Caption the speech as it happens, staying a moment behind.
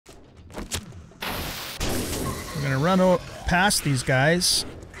We're going to run past these guys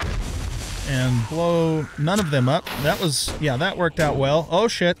and blow none of them up. That was, yeah, that worked out well. Oh,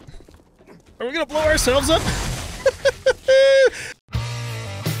 shit. Are we going to blow ourselves up?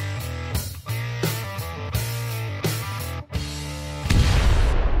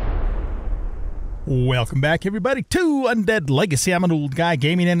 Welcome back, everybody, to Undead Legacy. I'm an old guy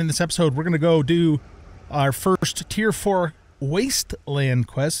gaming, and in this episode, we're going to go do our first Tier 4 Wasteland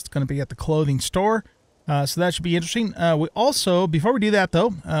quest. It's going to be at the clothing store, so that should be interesting. We also, before we do that,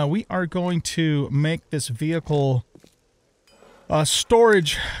 though, we are going to make this vehicle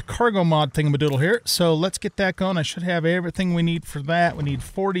storage cargo mod thingamadoodle here. So let's get that going. I should have everything we need for that. We need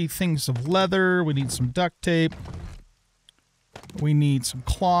 40 things of leather. We need some duct tape. We need some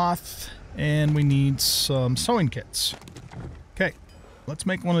cloth. And we need some sewing kits. Okay, let's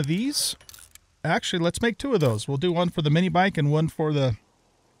make one of these. Actually, let's make two of those. We'll do one for the mini bike and one for the...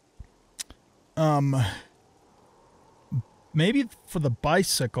 maybe for the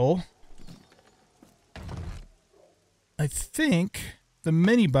bicycle. I think the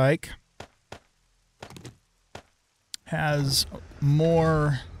mini bike has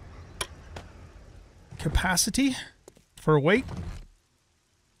more capacity for weight.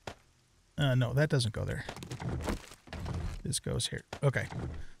 No, that doesn't go there. This goes here. Okay.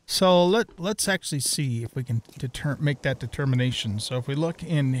 So let's actually see if we can make that determination. So if we look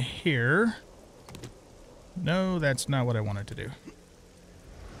in here... No, that's not what I wanted to do.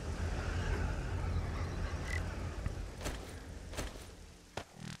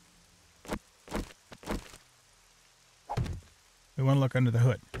 We want to look under the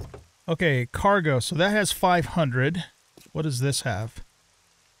hood. Okay, cargo. So that has 500. What does this have?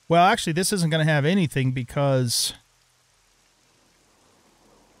 Well, actually, this isn't going to have anything because...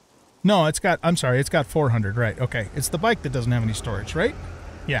 No, it's got... I'm sorry, it's got 400, right. Okay, it's the bike that doesn't have any storage, right?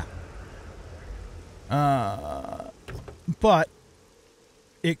 Yeah. But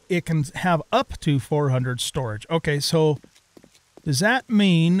it can have up to 400 storage. Okay, so does that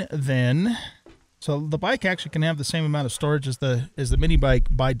mean then... So the bike actually can have the same amount of storage as the mini bike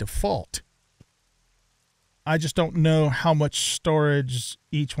by default. I just don't know how much storage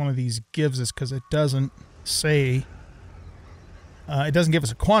each one of these gives us because it doesn't say... it doesn't give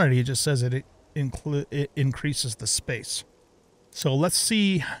us a quantity, it just says it increases the space. So let's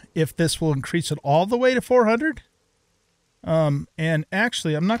see if this will increase it all the way to 400. And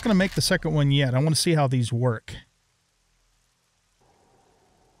actually, I'm not going to make the second one yet. I want to see how these work.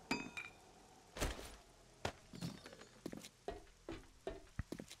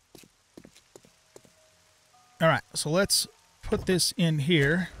 All right, so let's put this in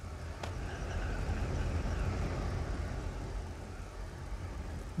here.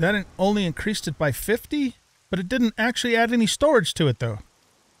 That only increased it by 50, but it didn't actually add any storage to it, though.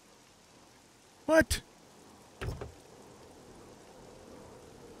 What?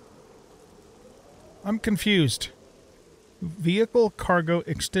 I'm confused. Vehicle cargo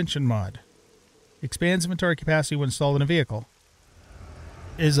extension mod. Expands inventory capacity when installed in a vehicle.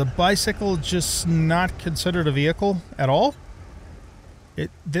 Is a bicycle just not considered a vehicle at all?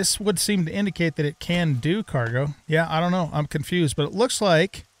 This would seem to indicate that it can do cargo. Yeah, I don't know. I'm confused, but it looks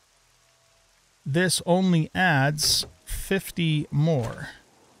like this only adds 50 more.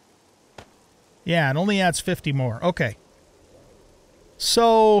 Yeah, it only adds 50 more. Okay.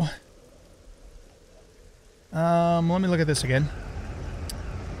 So, let me look at this again.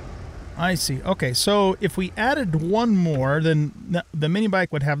 I see. Okay, so if we added one more, then the mini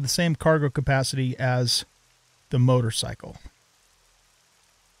bike would have the same cargo capacity as the motorcycle.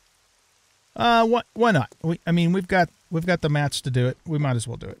 Why not? I mean, we've got the mats to do it. We might as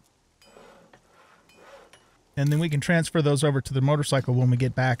well do it. And then we can transfer those over to the motorcycle when we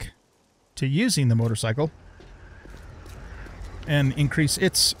get back to using the motorcycle and increase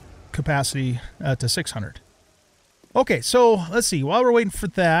its capacity to 600. Okay, so let's see. While we're waiting for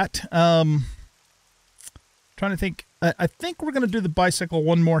that, trying to think. I think we're going to do the bicycle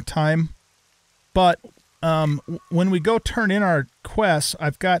one more time, but when we go turn in our quests,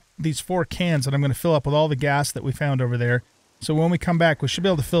 I've got these 4 cans that I'm going to fill up with all the gas that we found over there. So when we come back, we should be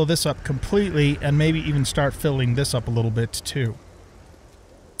able to fill this up completely and maybe even start filling this up a little bit too.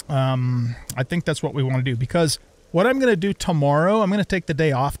 I think that's what we want to do, because what I'm going to do tomorrow, I'm going to take the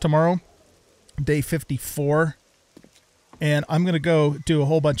day off tomorrow, day 54. And I'm going to go do a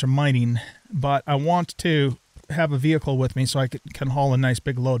whole bunch of mining, but I want to have a vehicle with me so I can haul a nice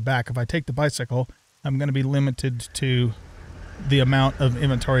big load back. If I take the bicycle, I'm going to be limited to the amount of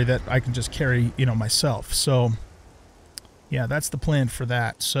inventory that I can just carry, you know, myself. So, yeah, that's the plan for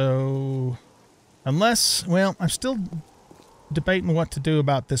that. So, unless, well, I'm still debating what to do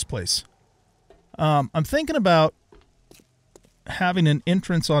about this place. I'm thinking about having an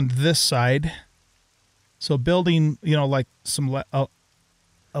entrance on this side. So building, you know, like a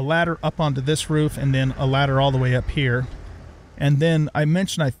ladder up onto this roof and then a ladder all the way up here. And then I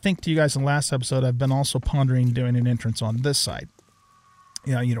mentioned, I think to you guys in the last episode, I've been also pondering doing an entrance on this side.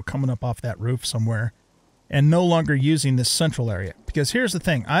 Yeah, you know, coming up off that roof somewhere and no longer using this central area. Because here's the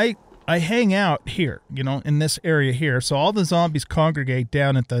thing, I hang out here, you know, in this area here. So all the zombies congregate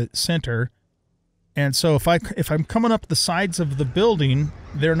down at the center. And so if I'm coming up the sides of the building,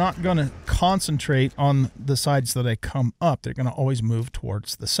 they're not going to concentrate on the sides that I come up. They're going to always move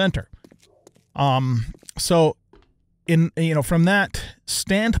towards the center. So from that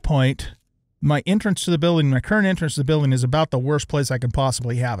standpoint, my entrance to the building, my current entrance to the building is about the worst place I can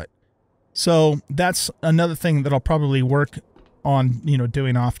possibly have it. So that's another thing that I'll probably work on, you know,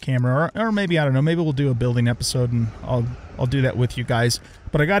 doing off camera, or maybe, I don't know, maybe we'll do a building episode and I'll do that with you guys.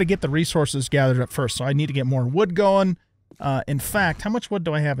 But I got to get the resources gathered up first. So I need to get more wood going. In fact, how much wood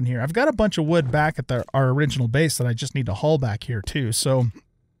do I have in here? I've got a bunch of wood back at our original base that I just need to haul back here too. So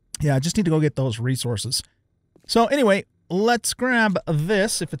yeah, I just need to go get those resources. So anyway, let's grab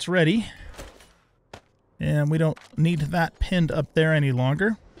this if it's ready. And we don't need that pinned up there any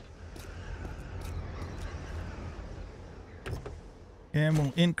longer. And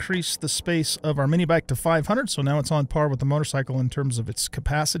we'll increase the space of our mini bike to 500, so now it's on par with the motorcycle in terms of its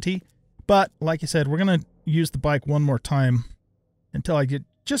capacity. But, like I said, we're going to use the bike one more time until I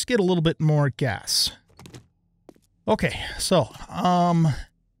just get a little bit more gas. Okay, so,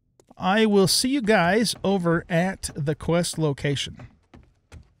 I will see you guys over at the quest location.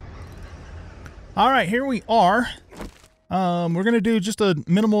 Alright, here we are. We're going to do just a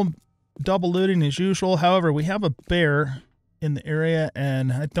minimal double looting as usual. However, we have a bear in the area,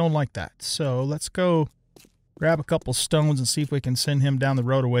 and I don't like that. So let's go grab a couple stones and see if we can send him down the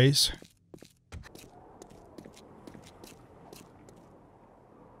road a ways.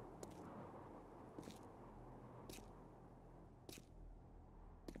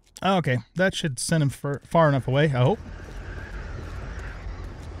 Okay, that should send him far enough away, I hope.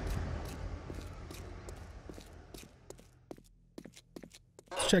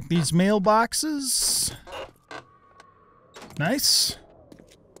 Let's check these mailboxes. Nice.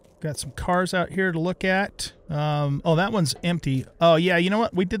 Got some cars out here to look at. Oh, that one's empty. Oh, yeah, you know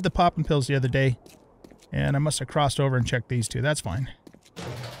what? We did the popping pills the other day, and I must have crossed over and checked these two. That's fine.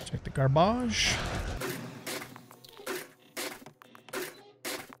 Check the garbage.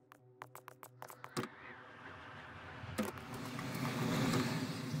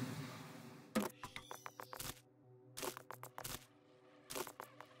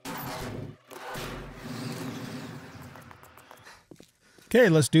 Okay,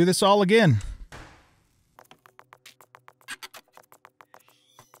 let's do this all again.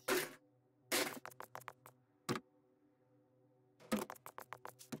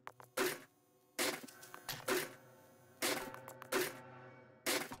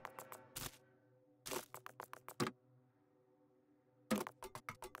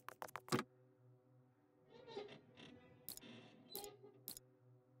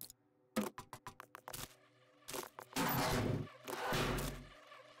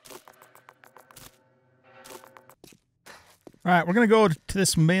 All right, we're going to go to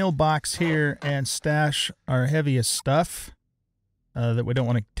this mailbox here and stash our heaviest stuff that we don't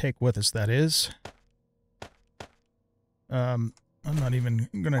want to take with us, that is. I'm not even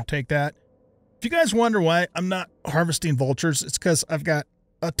going to take that. If you guys wonder why I'm not harvesting vultures, it's because I've got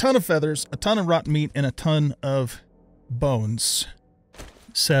a ton of feathers, a ton of rotten meat, and a ton of bones.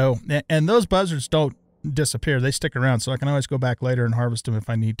 So, and those buzzards don't disappear. They stick around, so I can always go back later and harvest them if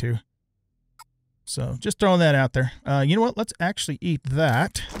I need to. So, just throwing that out there. You know what? Let's actually eat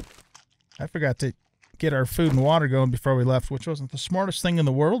that. I forgot to get our food and water going before we left, which wasn't the smartest thing in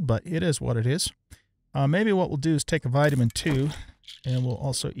the world, but it is what it is. Maybe what we'll do is take a vitamin too, and we'll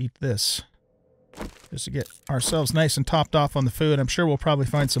also eat this. Just to get ourselves nice and topped off on the food. I'm sure we'll probably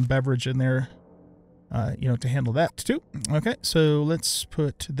find some beverage in there, you know, to handle that too. Okay, so let's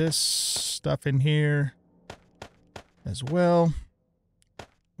put this stuff in here as well.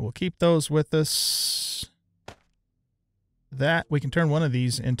 We'll keep those with us. That, we can turn one of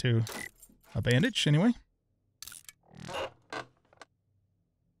these into a bandage anyway.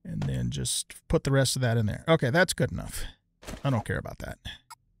 And then just put the rest of that in there. Okay, that's good enough. I don't care about that.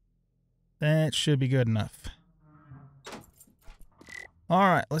 That should be good enough. All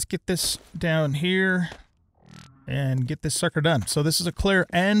right, let's get this down here and get this sucker done. So this is a clear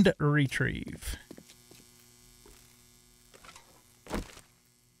and retrieve.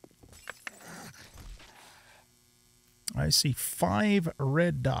 I see 5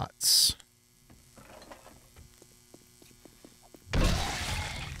 red dots.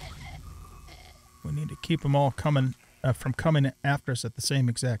 We need to keep them all coming from coming after us at the same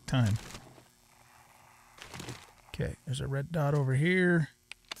exact time. Okay, there's a red dot over here.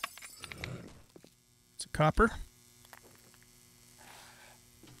 It's a copper.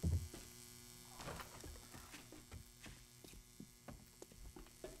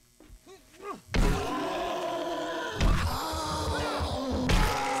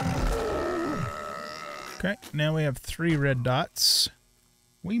 Okay, now we have 3 red dots.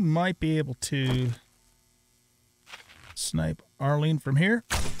 We might be able to snipe Arlene from here.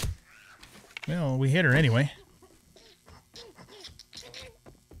 Well, we hit her anyway.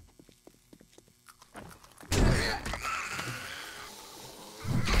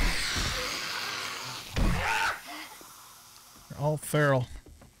 They're all feral.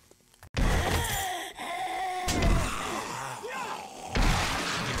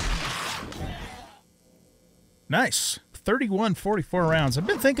 Nice. 31-44 rounds. I've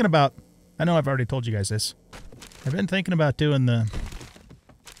been thinking about... I know I've already told you guys this. I've been thinking about doing the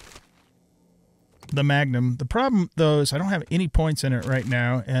Magnum. The problem, though, is I don't have any points in it right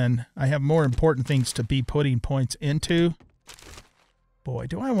now, and I have more important things to be putting points into. Boy,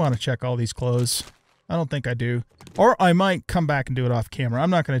 do I want to check all these clothes. I don't think I do. Or I might come back and do it off camera.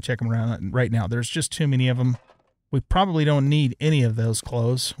 I'm not going to check them around right now. There's just too many of them. We probably don't need any of those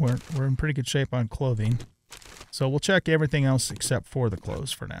clothes. We're in pretty good shape on clothing. So we'll check everything else except for the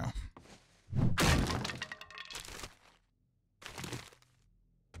clothes for now.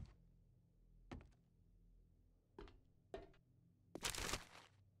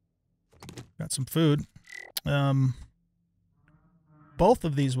 Got some food. Both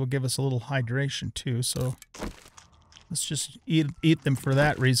of these will give us a little hydration too, so let's just eat them for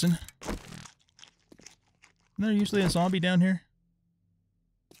that reason. Isn't there usually a zombie down here?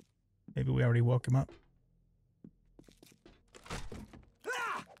 Maybe we already woke him up.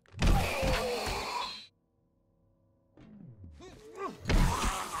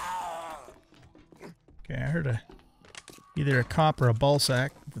 Okay, I heard either a cop or a ball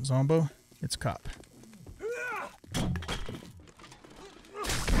sack. Zombo, it's a cop.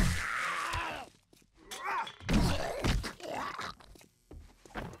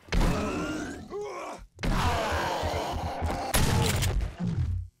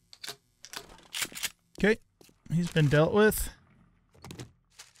 Okay, he's been dealt with.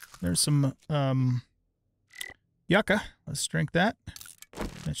 There's some yucca. Let's drink that.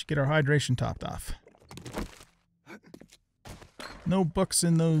 That should get our hydration topped off. No books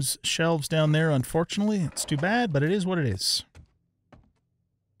in those shelves down there, unfortunately. It's too bad, but it is what it is.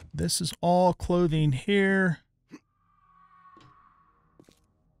 This is all clothing here.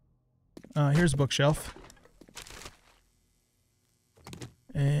 Here's a bookshelf.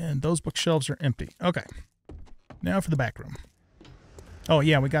 And those bookshelves are empty. Okay. Now for the back room. Oh,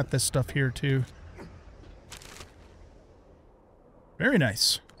 yeah, we got this stuff here, too. Very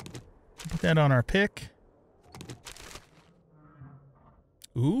nice. Put that on our pick.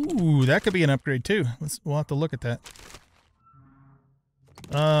 Ooh, that could be an upgrade, too. We'll have to look at that.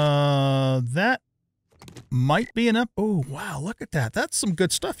 That might be an up... Oh, wow, look at that. That's some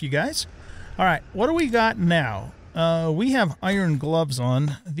good stuff, you guys. All right, what do we got now? We have iron gloves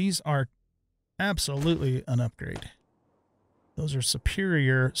on. These are absolutely an upgrade. Those are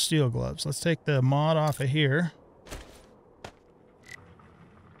superior steel gloves. Let's take the mod off of here.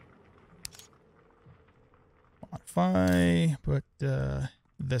 Modify, put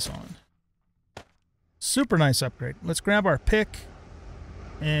this on. Super nice upgrade. Let's grab our pick,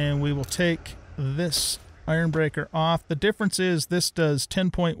 and we will take this iron breaker off. The difference is this does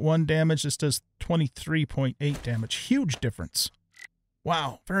 10.1 damage. This does 23.8 damage. Huge difference.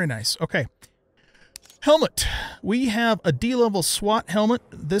 Wow, very nice. Okay. Helmet. We have a D-level SWAT helmet.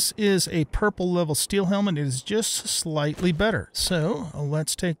 This is a purple level steel helmet. It is just slightly better. So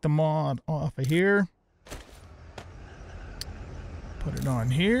let's take the mod off of here. Put it on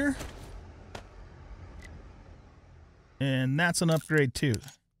here. And that's an upgrade too.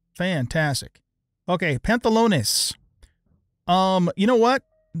 Fantastic. Okay, pantalones. You know what?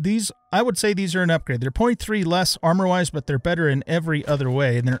 These, I would say these are an upgrade. They're 0.3 less armor-wise, but they're better in every other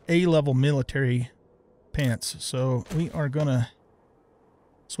way. And they're A-level military pants. So we are going to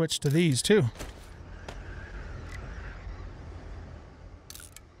switch to these too.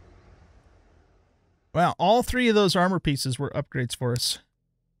 Wow, all 3 of those armor pieces were upgrades for us.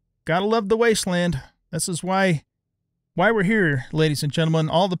 Gotta love the Wasteland. This is why we're here, ladies and gentlemen.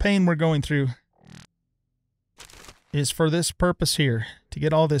 All the pain we're going through is for this purpose here, to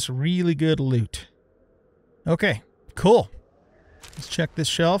get all this really good loot. Okay, cool. Let's check this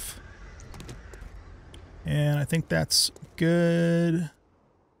shelf. And I think that's good.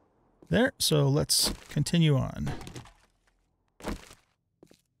 There, so let's continue on. I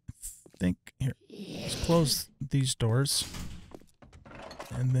think, here, let's close these doors.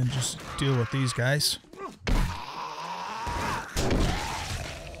 And then just deal with these guys.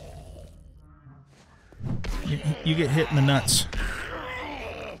 You get hit in the nuts.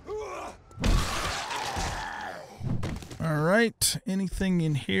 Alright, anything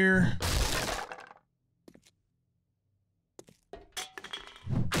in here?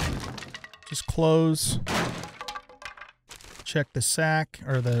 Just close. Check the sack,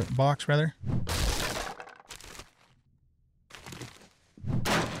 or the box rather.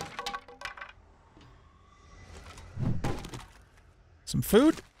 Some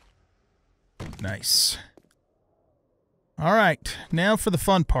food. Nice. All right, now for the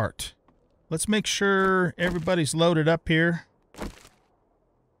fun part. Let's make sure everybody's loaded up here.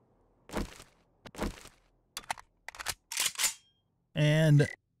 And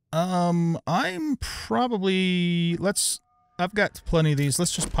I'm probably I've got plenty of these.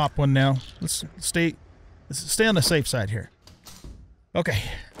 Let's just pop one now. Let's stay on the safe side here. Okay.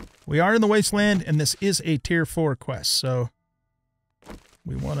 We are in the Wasteland and this is a tier 4 quest, so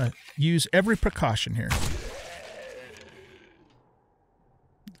we want to use every precaution here.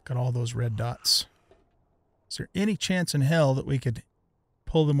 Look at all those red dots. Is there any chance in hell that we could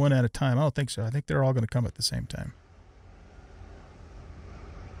pull them one at a time? I don't think so. I think they're all going to come at the same time.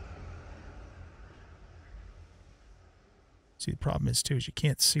 See, the problem is, too, is you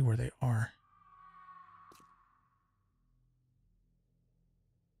can't see where they are.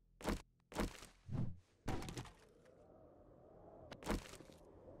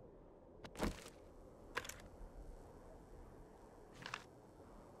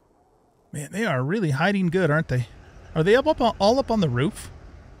 Man, they are really hiding good, aren't they? Are they all up on the roof?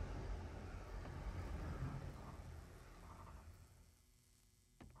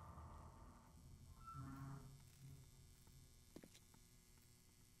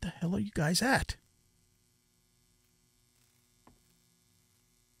 The hell are you guys at?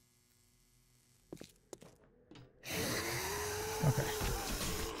 Okay.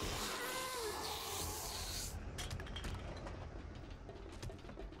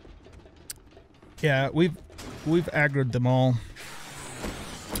 Yeah, we've aggroed them all.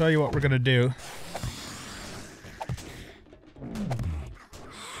 Tell you what we're gonna do.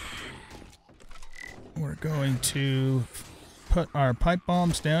 We're going to put our pipe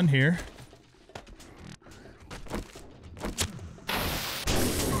bombs down here.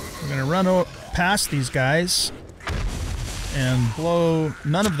 We're gonna run past these guys and blow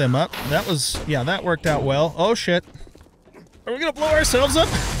none of them up. That was, yeah, that worked out well. Oh shit. Are we gonna blow ourselves up?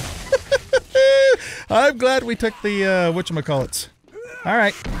 I'm glad we took the, whatchamacallits.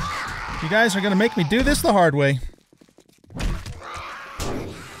 Alright. You guys are gonna make me do this the hard way.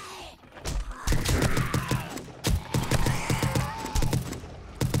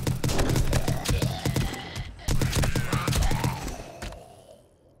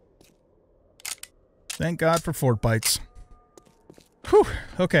 Thank God for fort bites. Whew,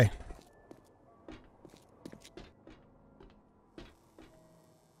 okay.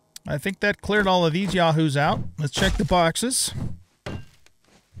 I think that cleared all of these yahoos out. Let's check the boxes.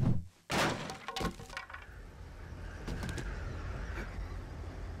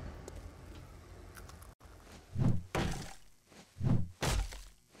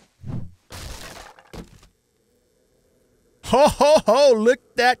 Ho ho ho, look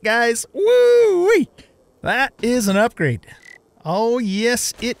at that, guys. Woo-wee! That is an upgrade. Oh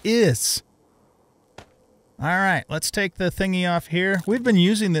yes, it is. All right, let's take the thingy off here. We've been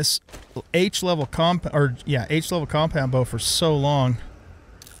using this H-level compound bow for so long.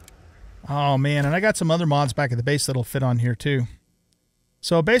 Oh man, and I got some other mods back at the base that'll fit on here too.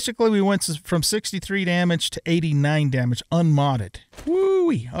 So basically we went from 63 damage to 89 damage unmodded.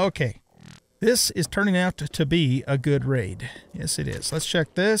 Woo-wee. Okay. This is turning out to be a good raid. Yes, it is. Let's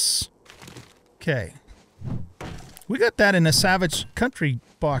check this. Okay. We got that in a Savage Country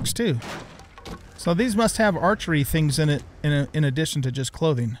box too. So these must have archery things in it, in addition to just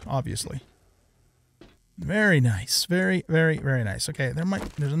clothing, obviously. Very nice. Very, very, very nice. Okay,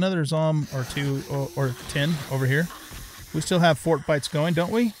 there's another Zom or two or 10 over here. We still have fort bites going,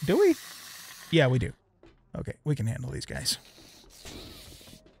 don't we? Do we? Yeah, we do. Okay, we can handle these guys.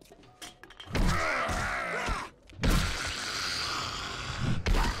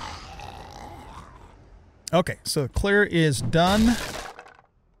 Okay, so clear is done.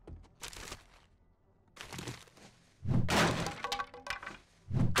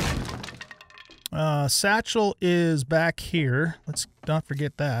 Satchel is back here. Let's not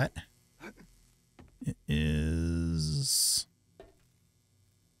forget that. It is...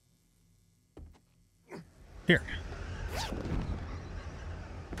 Here.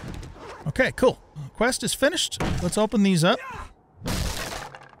 Okay, cool. Quest is finished. Let's open these up.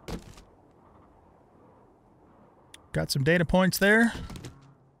 Got some data points there.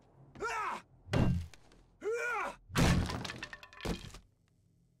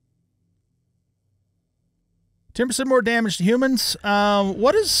 %10 more damage to humans.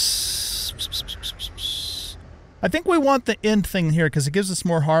 What is... I think we want the end thing here because it gives us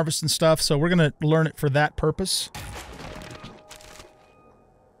more harvest and stuff, so we're going to learn it for that purpose.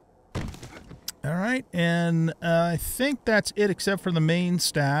 All right, and I think that's it except for the main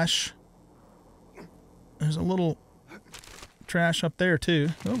stash. There's a little trash up there, too.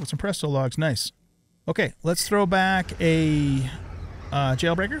 Oh, with some presto logs. Nice. Okay, let's throw back a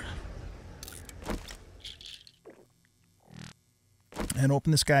jailbreaker. And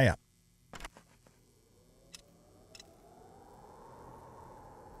open this guy up.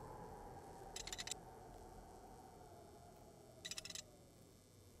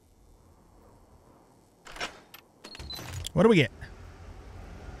 What do we get?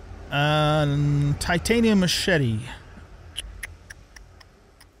 Titanium machete.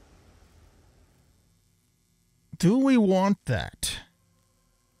 Do we want that?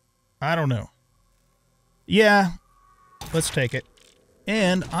 I don't know. Yeah, let's take it.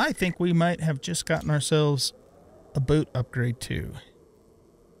 And I think we might have just gotten ourselves a boot upgrade too.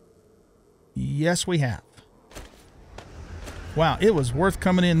 Yes, we have. Wow, it was worth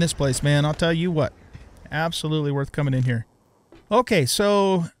coming in this place, man. I'll tell you what. Absolutely worth coming in here. Okay,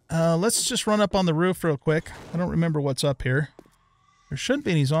 so let's just run up on the roof real quick. I don't remember what's up here. There shouldn't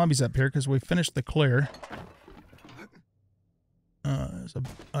be any zombies up here because we finished the clear. There's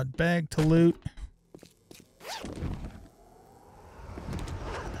a bag to loot.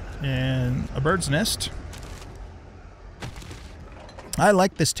 And a bird's nest. I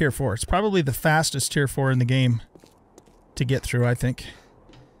like this tier 4. It's probably the fastest tier 4 in the game to get through, I think.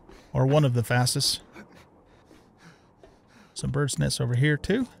 Or one of the fastest. Some bird's nests over here,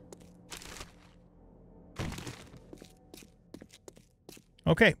 too.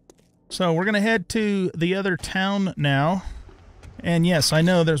 Okay, so we're going to head to the other town now. And yes, I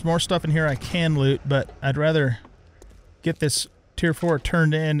know there's more stuff in here I can loot, but I'd rather get this tier 4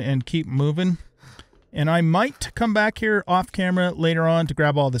 turned in and keep moving. And I might come back here off camera later on to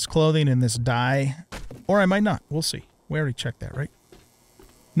grab all this clothing and this dye. Or I might not. We'll see. We already checked that, right?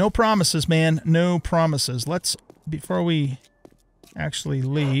 No promises, man. No promises. Let's, before we actually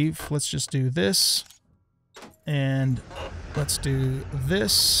leave, let's just do this. And let's do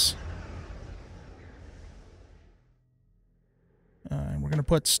this. We're going to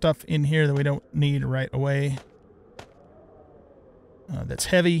put stuff in here that we don't need right away. That's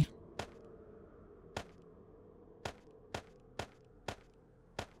heavy.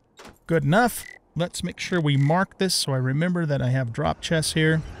 Good enough. Let's make sure we mark this so I remember that I have drop chests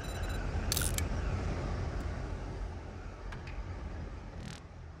here.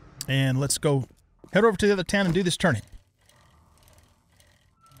 And let's go head over to the other town and do this turning.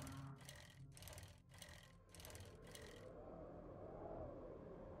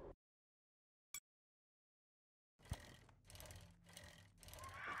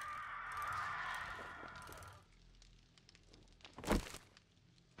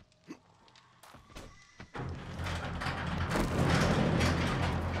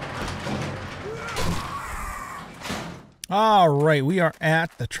 All right, we are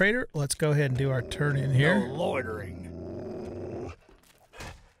at the trader. Let's go ahead and do our turn in here. No loitering.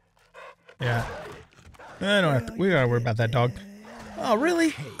 Yeah. I don't have to, we gotta worry about that dog. Oh,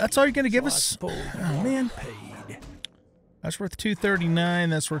 really? That's all you're gonna give us? Oh, man. That's worth $239.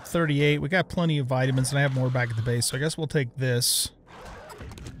 That's worth $38. We got plenty of vitamins, and I have more back at the base, so I guess we'll take this.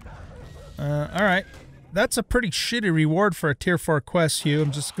 All right. That's a pretty shitty reward for a tier 4 quest, Hugh.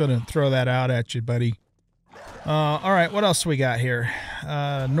 I'm just gonna throw that out at you, buddy. All right, what else we got here?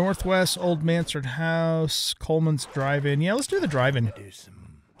 Northwest, Old Mansard House, Coleman's Drive-In. Yeah, let's do the drive-in. All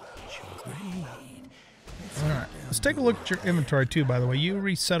right, let's take a look at your inventory, too, by the way. You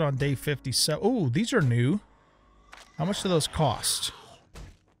reset on day 57. Oh, these are new. How much do those cost?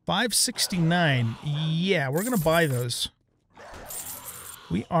 $569. Yeah, we're going to buy those.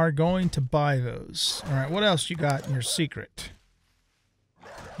 We are going to buy those. All right, what else you got in your secret?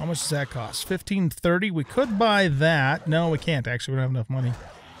 How much does that cost? $15.30. We could buy that. No, we can't, actually. We don't have enough money.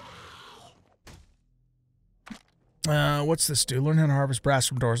 What's this do? Learn how to harvest brass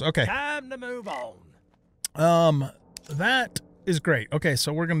from doors. Okay. Time to move on. That is great. Okay,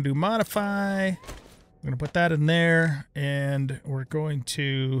 so we're going to do modify. We're going to put that in there, and we're going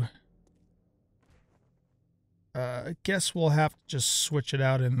to I guess we'll have to just switch it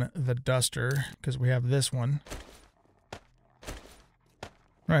out in the duster because we have this one.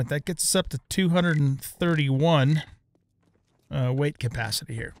 All right, that gets us up to 231 weight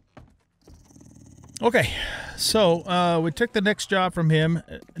capacity here. Okay, so we took the next job from him.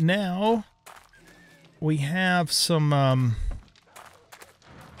 Now we have some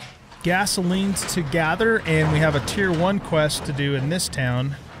gasolines to gather, and we have a tier 1 quest to do in this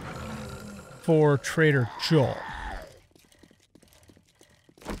town for Trader Joel.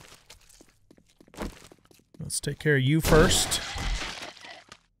 Let's take care of you first.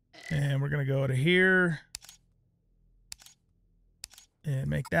 And we're going to go to here and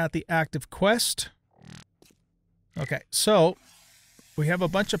make that the active quest. Okay, so we have a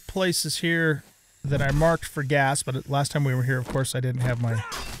bunch of places here that I marked for gas, but last time we were here, of course, I didn't have my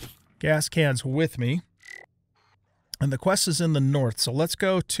gas cans with me. And the quest is in the north, so let's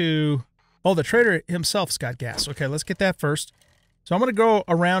go to... Oh, the trader himself's got gas. Okay, let's get that first. So I'm going to go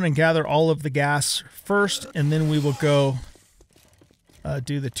around and gather all of the gas first, and then we will go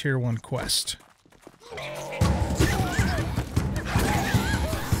do the tier 1 quest.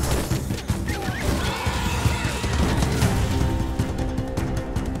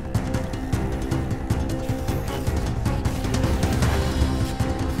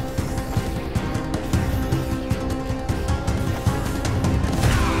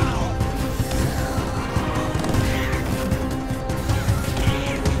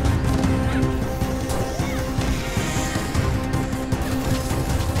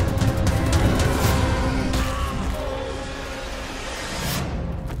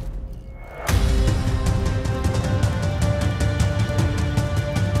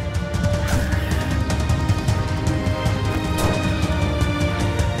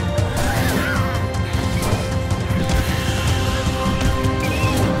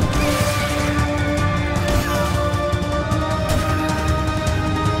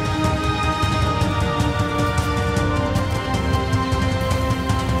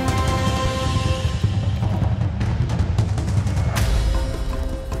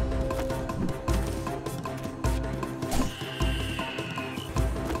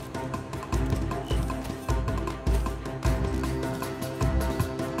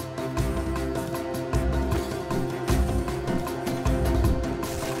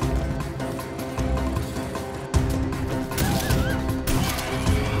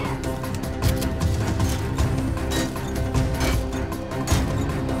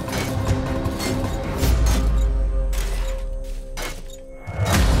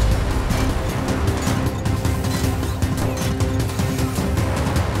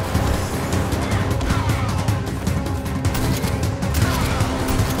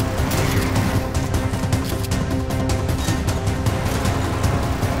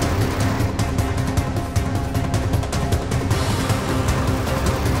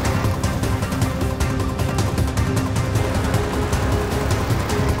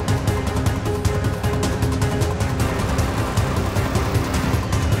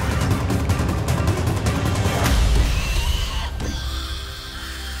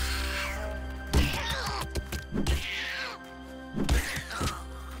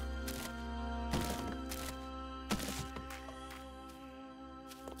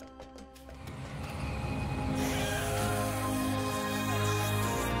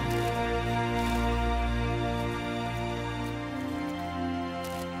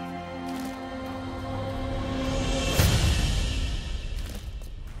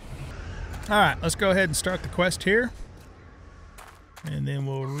 All right, let's go ahead and start the quest here. And then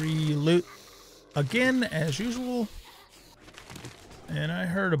we'll re-loot again, as usual. And I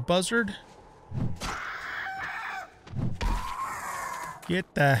heard a buzzard.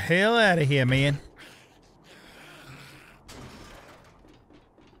 Get the hell out of here, man.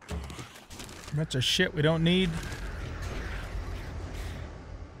 Bunch of shit we don't need.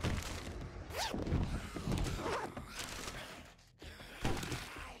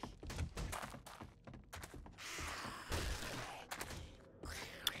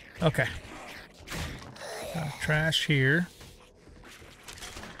 Okay. Trash here.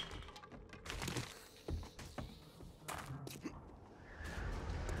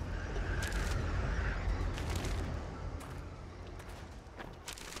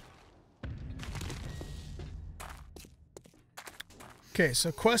 Okay,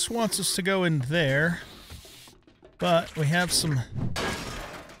 so Quest wants us to go in there, but we have some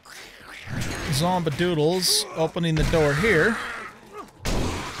zombadoodles opening the door here.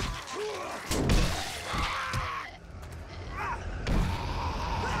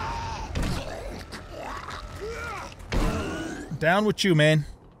 Down with you, man.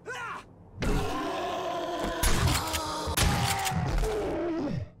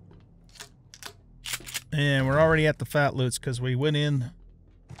 And we're already at the fat loots because we went in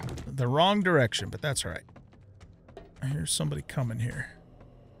the wrong direction, but that's all right. Here's somebody coming here.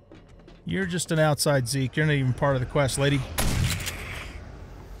 You're just an outside Zeke. You're not even part of the quest, lady.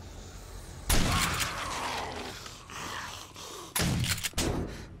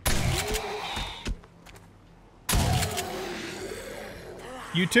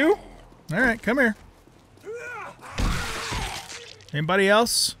 You too? All right, come here. Anybody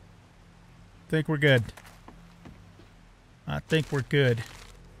else? Think we're good. I think we're good.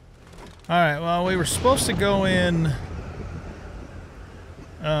 All right, well, we were supposed to go in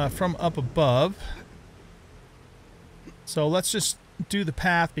from up above. So let's just do the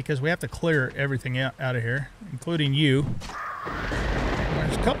path because we have to clear everything out of here, including you.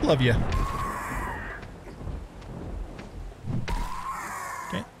 There's a couple of you.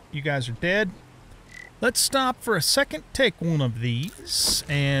 Okay, you guys are dead. Let's stop for a second, take one of these,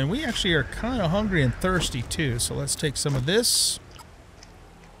 and we actually are kind of hungry and thirsty too, so let's take some of this.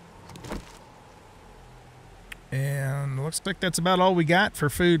 And looks like that's about all we got for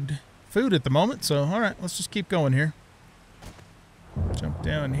food at the moment, so alright, let's just keep going here. Jump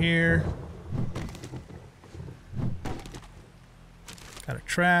down here. Got a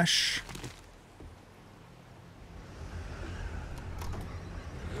trash.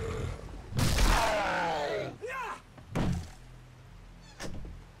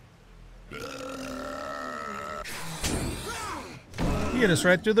 Get us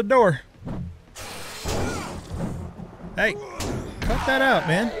right through the door. Hey, cut that out,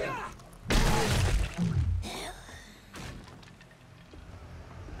 man.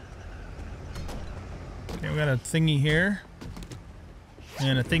 Okay, we got a thingy here.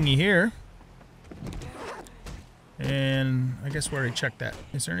 And a thingy here. And I guess we already checked that.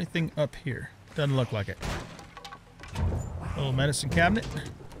 Is there anything up here? Doesn't look like it. Little medicine cabinet.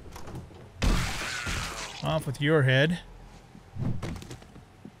 Off with your head.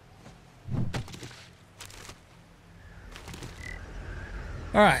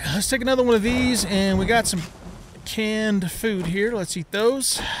 Alright, let's take another one of these, and we got some canned food here. Let's eat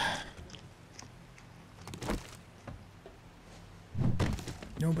those.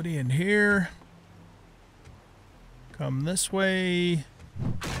 Nobody in here. Come this way.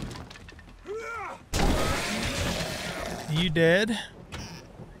 You dead.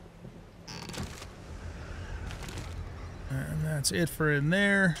 And that's it for in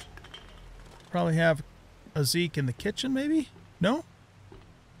there. Probably have a Zeke in the kitchen, maybe? No?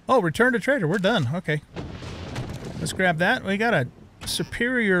 Oh, return to trader. We're done. Okay. Let's grab that. We got a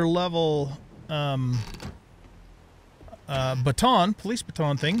superior level baton, police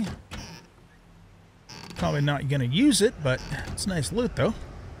baton thing. Probably not going to use it, but it's nice loot, though.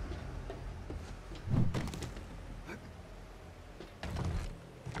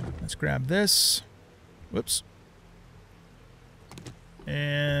 Let's grab this. Whoops.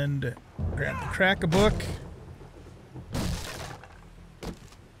 And grab the crack-a-book.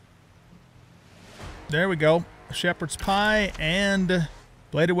 There we go. Shepherd's pie and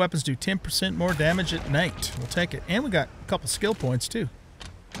bladed weapons do 10% more damage at night. We'll take it. And we got a couple skill points too.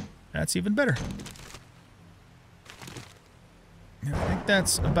 That's even better. And I think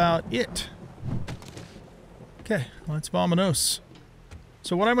that's about it. Okay, let's vamonos.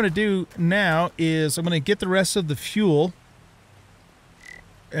 So what I'm going to do now is I'm going to get the rest of the fuel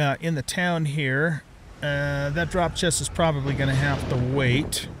in the town here. That drop chest is probably going to have to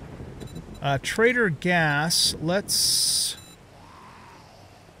wait. Trader gas, let's...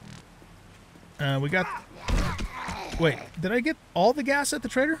 we got... Wait, did I get all the gas at the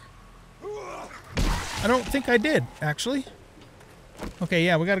trader? I don't think I did, actually. Okay,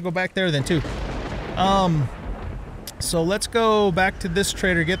 yeah, we got to go back there then, too. So let's go back to this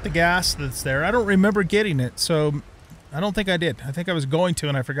trader, get the gas that's there. I don't remember getting it, so I don't think I did. I think I was going to,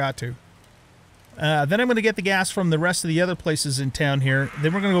 and I forgot to. Then I'm going to get the gas from the rest of the other places in town here.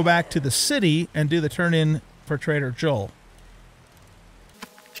 Then we're going to go back to the city and do the turn-in for Trader Joel.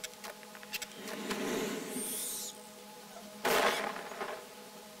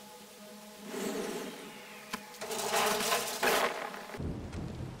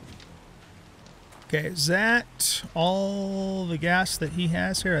 Okay, is that all the gas that he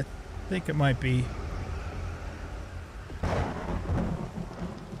has here? I think it might be.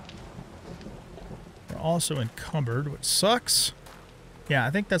 Also encumbered, which sucks. Yeah, I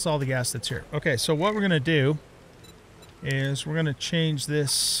think that's all the gas that's here. Okay, so what we're going to do is we're going to change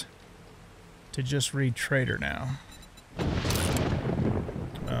this to just read trader now.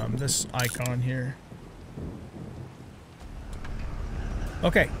 This icon here.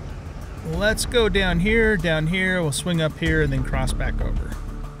 Okay, let's go down here, we'll swing up here, and then cross back over.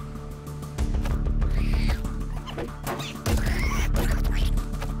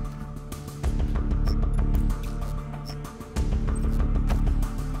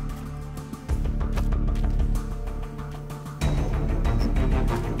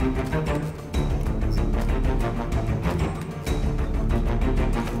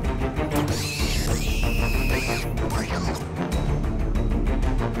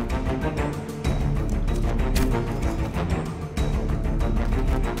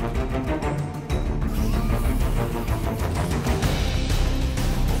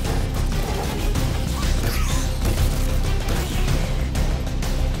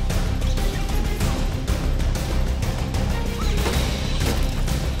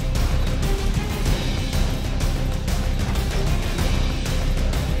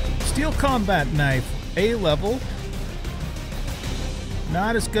 combat knife, A level.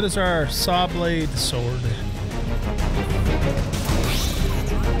 Not as good as our saw blade sword.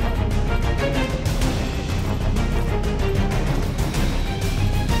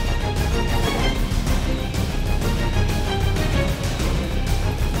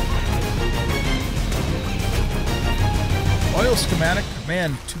 Oil schematic.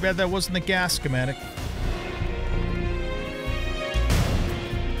 Man, too bad that wasn't the gas schematic.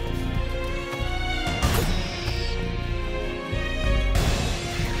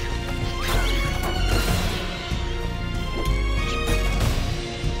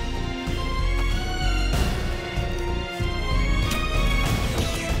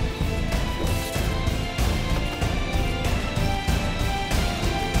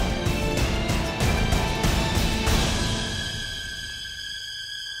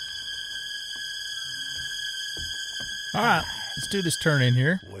 All right, let's do this turn in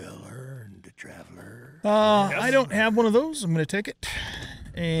here. Well earned, traveler. I don't have one of those. I'm going to take it.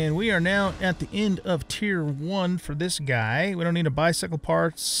 And we are now at the end of tier 1 for this guy. We don't need a bicycle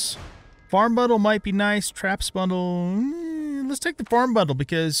parts. Farm bundle might be nice. Traps bundle. Let's take the farm bundle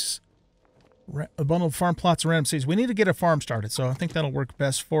because a bundle of farm plots and random seeds. We need to get a farm started, so I think that'll work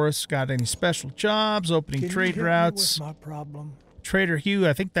best for us. Got any special jobs? Opening trade routes. My problem? Trader Hugh.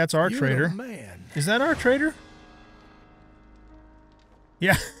 I think that's our trader. Man. Is that our trader?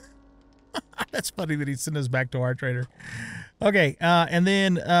 Yeah. That's funny that he sent us back to our trader. Okay, and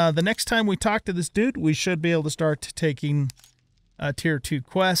then the next time we talk to this dude, we should be able to start taking tier 2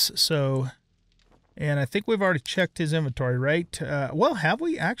 quests. So, and I think we've already checked his inventory, right? Well, have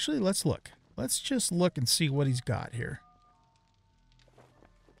we? Actually, let's look. Let's just look and see what he's got here.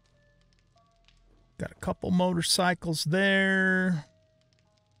 Got a couple motorcycles there.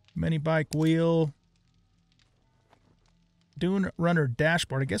 Mini bike wheel. Dune runner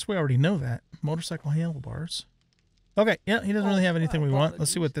dashboard. I guess we already know that. Motorcycle handlebars. Okay, yeah, he doesn't really have anything we want. Let's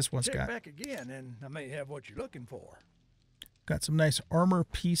see what this one's got. Back again, and I may have what you're looking for. Got some nice armor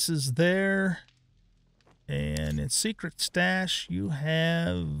pieces there. And in secret stash, you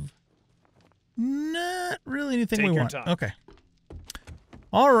have not really anything we want. Okay.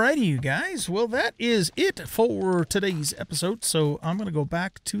 Alrighty, you guys. Well, that is it for today's episode. So I'm going to go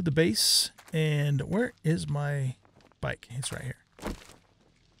back to the base. And where is my bike? It's right here.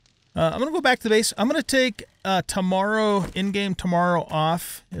 I'm going to go back to the base. I'm going to take tomorrow, in-game tomorrow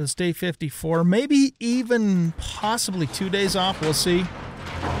off. It's day 54. Maybe even possibly 2 days off. We'll see.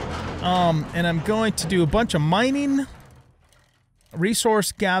 And I'm going to do a bunch of mining,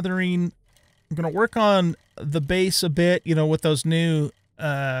 resource gathering. I'm going to work on the base a bit, you know, with those new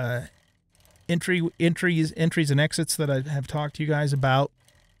entries and exits that I have talked to you guys about.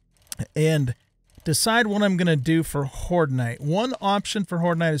 And decide what I'm going to do for Horde Night. One option for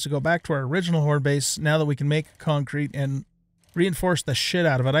Horde Night is to go back to our original Horde base now that we can make concrete and reinforce the shit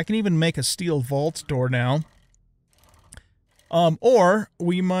out of it. I can even make a steel vault door now. Or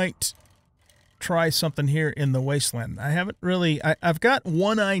we might try something here in the Wasteland. I haven't really... I've got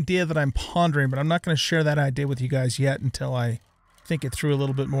one idea that I'm pondering, but I'm not going to share that idea with you guys yet until I think it through a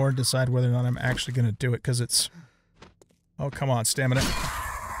little bit more and decide whether or not I'm actually going to do it, because it's... Oh, come on, stamina.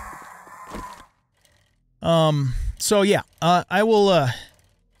 So yeah, I will,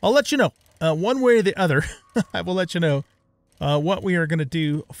 I'll let you know, one way or the other. I will let you know, what we are going to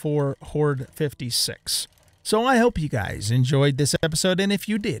do for Horde 56. So I hope you guys enjoyed this episode, and if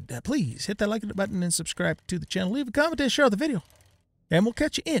you did, please hit that like button and subscribe to the channel. Leave a comment and share the video, and we'll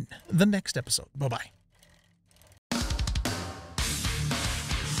catch you in the next episode. Bye-bye.